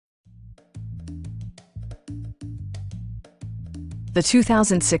the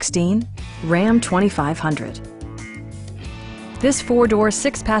 2016 Ram 2500. This four-door,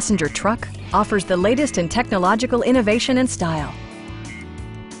 six-passenger truck offers the latest in technological innovation and style.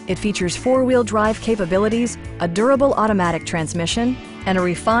 It features four-wheel drive capabilities, a durable automatic transmission, and a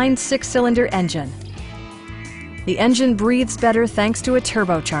refined six-cylinder engine. The engine breathes better thanks to a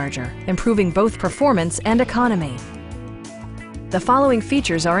turbocharger, improving both performance and economy. The following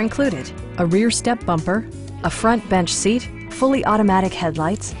features are included: a rear step bumper, a front bench seat, fully automatic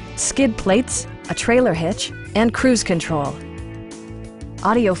headlights, skid plates, a trailer hitch, and cruise control.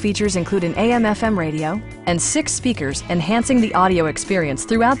 Audio features include an AM/FM radio and 6 speakers, enhancing the audio experience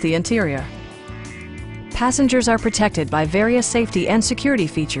throughout the interior. Passengers are protected by various safety and security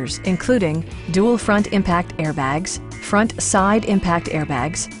features, including dual front impact airbags, front side impact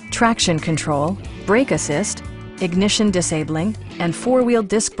airbags, traction control, brake assist, ignition disabling, and four-wheel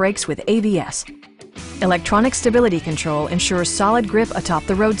disc brakes with ABS. Electronic stability control ensures solid grip atop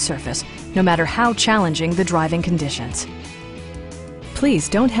the road surface, no matter how challenging the driving conditions. Please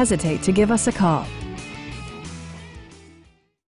don't hesitate to give us a call.